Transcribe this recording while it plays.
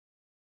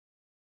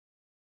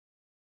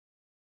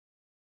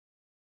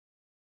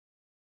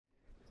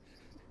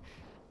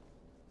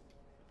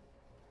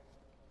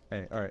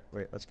Hey, alright,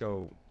 wait, let's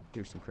go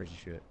do some crazy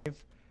shit.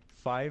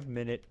 5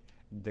 minute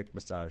dick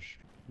massage.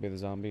 Be the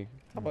zombie.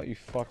 How about you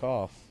fuck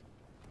off?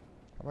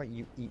 How about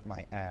you eat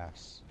my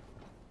ass?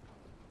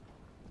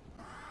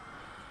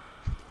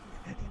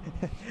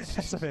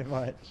 That's a bit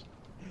much.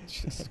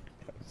 Jesus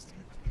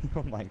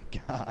Oh my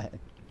god.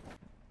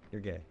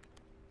 You're gay.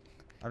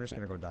 I'm just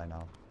gonna go die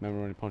now.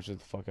 Remember when he punches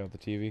the fuck out the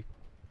TV?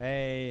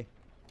 Hey,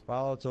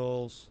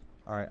 volatiles.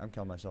 Alright, I'm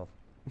killing myself.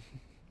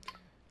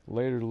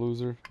 Later,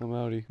 loser. I'm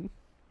outie.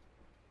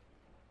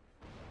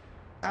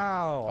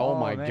 Ow! Oh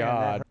my man,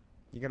 god.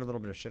 You got a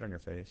little bit of shit on your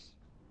face.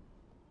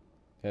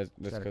 That's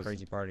It's at a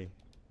crazy party.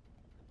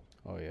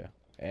 Oh yeah.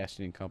 Ass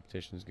eating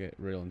competitions get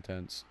real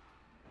intense.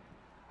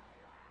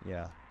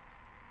 Yeah.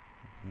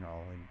 You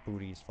know, like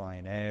booties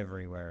flying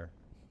everywhere.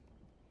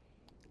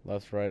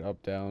 Left, right,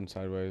 up, down,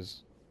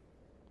 sideways.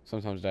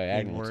 Sometimes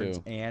diagonal Inwards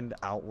too. and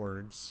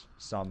outwards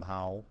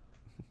somehow.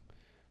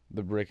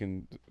 The brick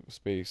in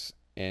space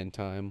and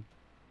time.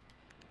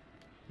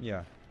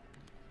 Yeah.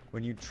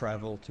 When you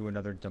travel to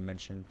another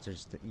dimension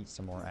just to eat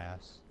some more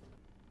ass.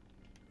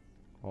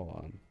 Hold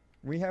on.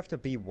 We have to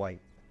be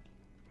white.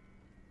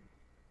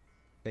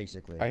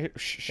 Basically.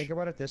 Think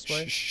about it this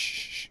way.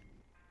 Shh.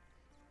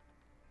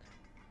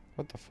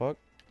 What the fuck?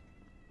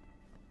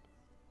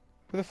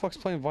 Who the fuck's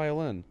playing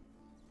violin?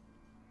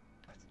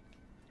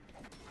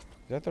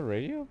 Is that the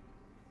radio?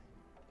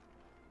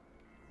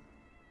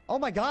 Oh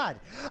my god!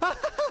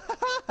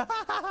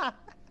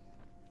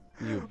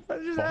 You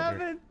What just bugger.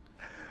 happened?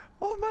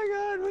 Oh my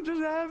god, what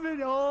just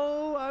happened?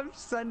 Oh, I'm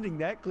sending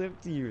that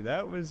clip to you.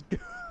 That was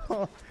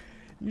good.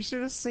 You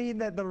should have seen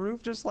that the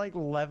roof just like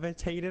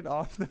levitated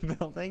off the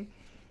building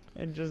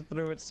and just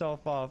threw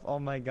itself off. Oh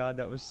my god,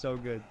 that was so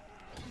good.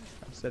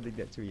 I'm sending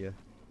that to you.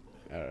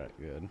 Alright,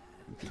 good.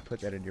 You can put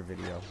that in your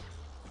video.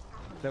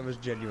 That was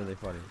genuinely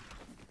funny.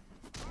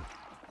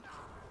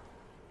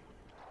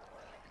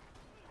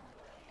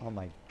 Oh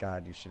my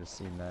god, you should have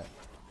seen that.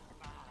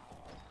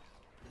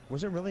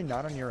 Was it really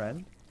not on your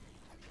end?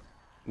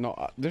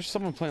 No, there's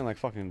someone playing like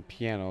fucking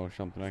piano or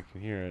something. I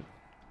can hear it.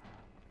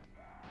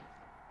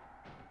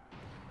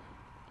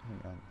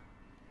 Hang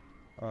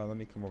on. Let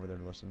me come over there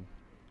to listen.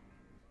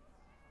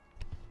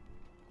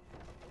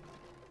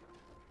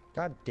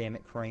 God damn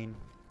it, Crane.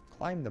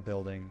 Climb the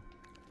building.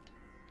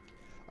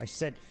 I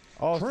said...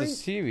 Oh, Crane!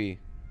 it's the TV.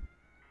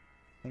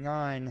 Hang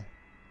on.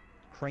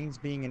 Crane's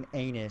being an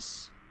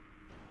anus.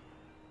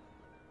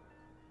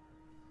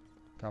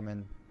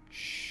 Coming.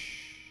 Shh.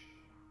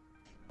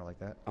 I like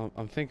that.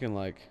 I'm thinking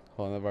like,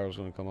 hold on, that viral's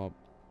gonna come up.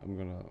 I'm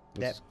gonna...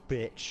 That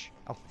bitch.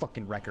 I'll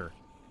fucking wreck her.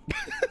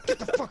 Get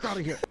the fuck out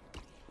of here!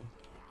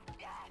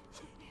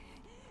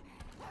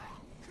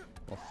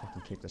 I'll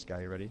fucking kick this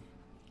guy. You ready?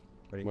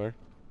 Ready? Where?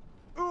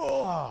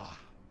 Ugh!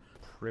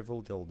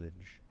 Privel Dildage.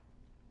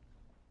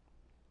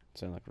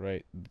 Sound like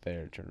right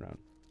there, turn around.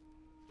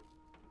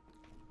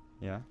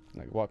 Yeah?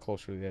 Like walk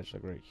closer to the edge,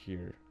 like right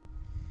here.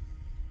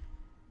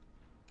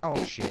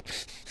 Oh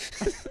shit.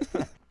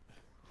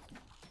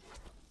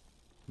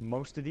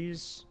 Most of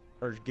these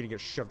are gonna get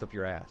shoved up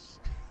your ass.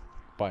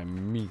 By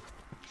me.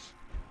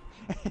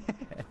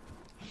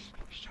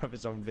 Shove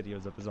his own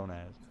videos up his own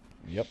ass.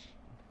 Yep.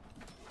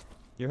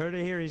 You heard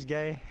it here, he's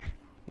gay.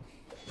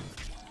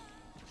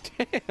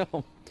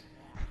 Damn.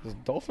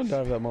 Just dolphin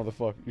dive that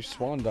motherfucker. You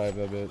swan dive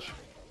that bitch.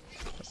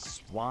 A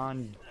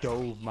swan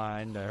dove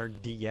mine to her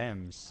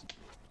DMs.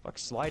 Fuck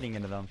sliding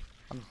into them.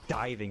 I'm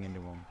diving into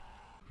them.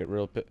 Get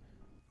real pit.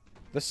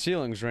 The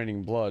ceiling's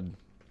raining blood.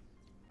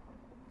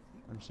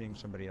 I'm seeing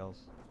somebody else.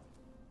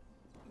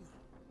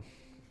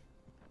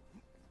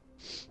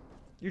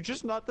 You're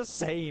just not the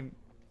same.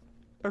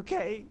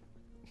 Okay?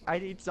 I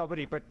need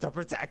somebody to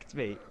protect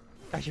me.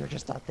 You're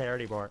just not there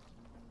anymore.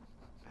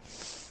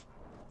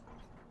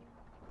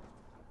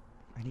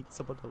 I need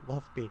someone to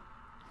love me.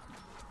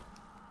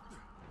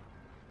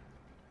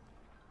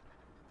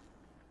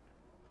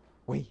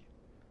 We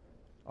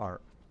are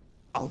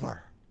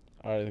over.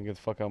 Alright, then get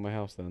the fuck out of my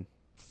house then.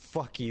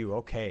 Fuck you,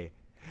 okay.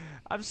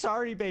 I'm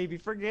sorry, baby.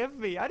 Forgive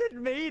me. I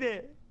didn't mean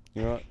it.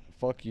 You know what?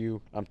 Fuck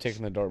you. I'm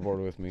taking the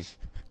dartboard with me.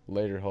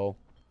 Later, ho.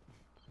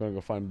 I'm gonna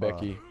go find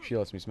Becky. She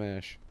lets me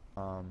smash.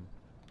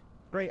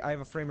 Great. I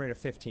have a frame rate of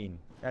 15.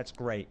 That's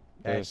great.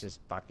 That's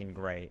just fucking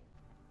great.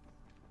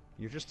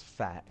 You're just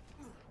fat.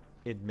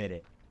 Admit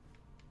it.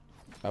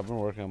 I've been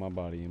working on my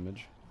body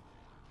image.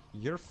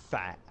 You're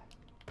fat.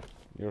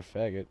 You're a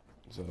faggot,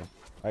 so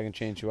I can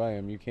change who I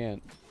am. You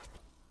can't.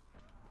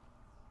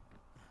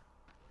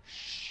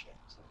 Shit.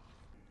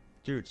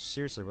 Dude,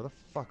 seriously, where the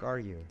fuck are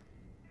you?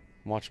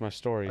 Watch my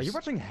stories. Are you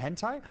watching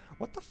hentai?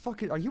 What the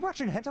fuck are you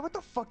watching hentai? What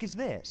the fuck is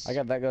this? I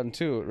got that gun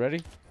too.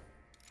 Ready?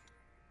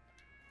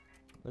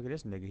 Look at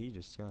this nigga. He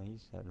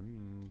said,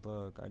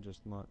 fuck, I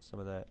just want some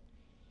of that.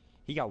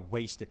 He got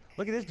wasted.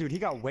 Look at this dude. He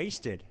got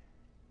wasted.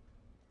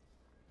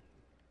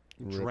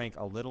 He drank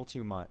a little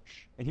too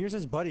much. And here's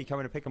his buddy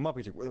coming to pick him up.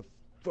 He's like, where the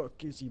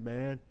fuck is he,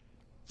 man?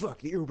 Fuck,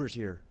 the Uber's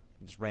here.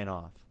 He just ran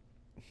off.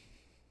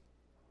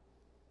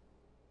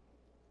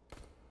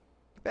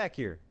 Get back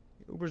here.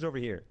 The Uber's over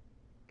here.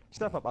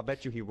 Step up. I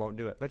bet you he won't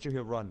do it. Bet you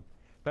he'll run.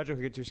 Bet you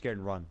he'll get too scared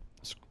and run.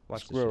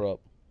 Watch this Square shit. up.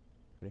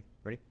 Ready?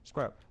 Ready?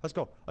 Square up. Let's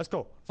go. Let's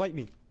go. Fight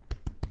me.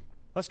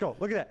 Let's go.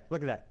 Look at that.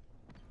 Look at that.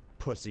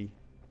 Pussy.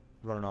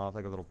 Running off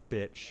like a little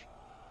bitch.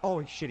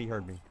 Oh shit, he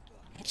heard me.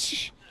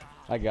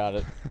 I got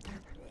it.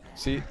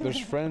 See, there's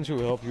friends who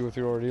will help you with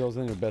your ordeals,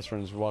 and your best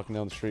friends walking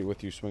down the street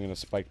with you swinging a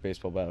spiked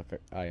baseball bat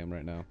like I am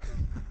right now.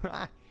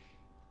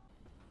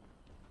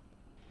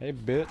 Hey,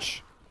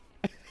 bitch.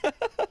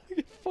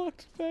 Get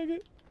fucked,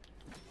 faggot.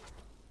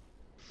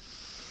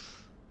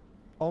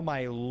 Oh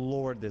my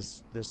lord,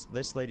 this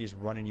lady's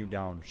running you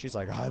down. She's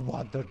like, I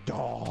want the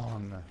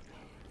dong.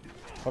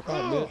 Fuck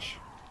off, bitch.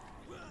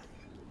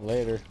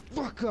 Later.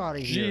 Fuck out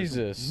of here.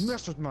 Jesus.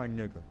 Mess with my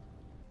nigga.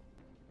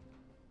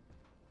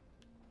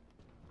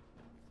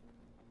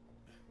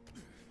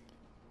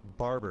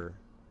 Barber.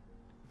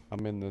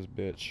 I'm in this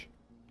bitch.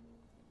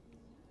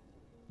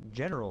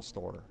 General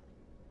store.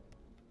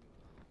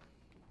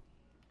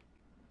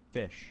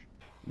 Fish.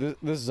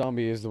 This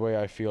zombie is the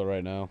way I feel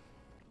right now.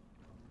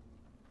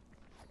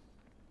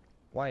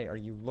 Why are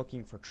you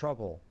looking for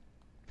trouble?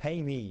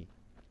 Pay me.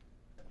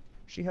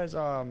 She has,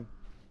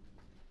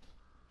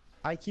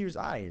 IQ's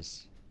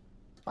eyes.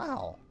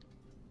 Wow.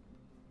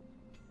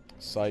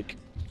 Psych.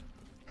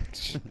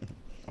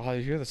 Oh,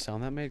 you hear the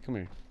sound that made? Come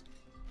here.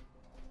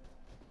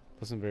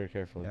 Listen very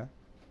carefully. Yeah?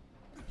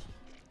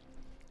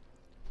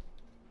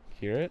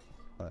 Hear it?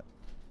 What?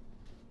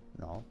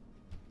 No.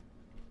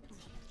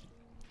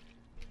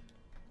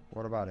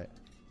 What about it?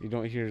 You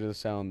don't hear the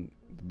sound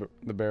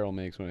the barrel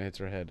makes when it hits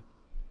her head.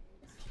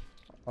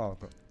 Oh,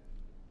 cool.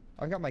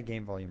 I got my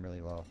game volume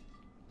really low.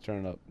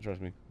 Turn it up.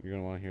 Trust me. You're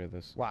gonna want to hear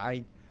this.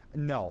 Why?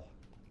 No.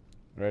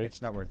 Ready?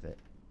 It's not worth it.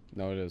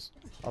 No, it is.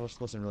 I'll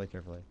just listen really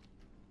carefully.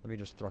 Let me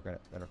just throw it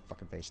at her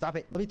fucking face. Stop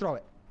it! Let me throw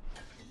it!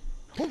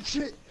 Oh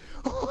shit!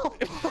 I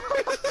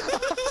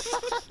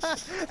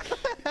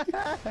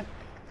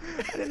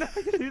didn't know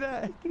I could do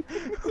that!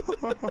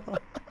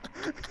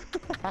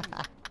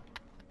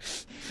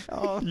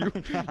 Oh You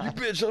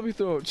bitch, let me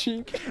throw it,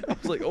 chink. I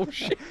was like, oh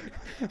shit.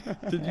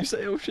 Did you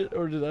say oh shit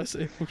or did I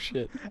say oh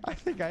shit? I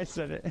think I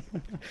said it.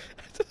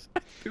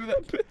 I do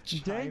that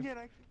bitch. Dang it!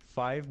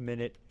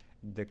 5-minute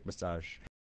dick massage.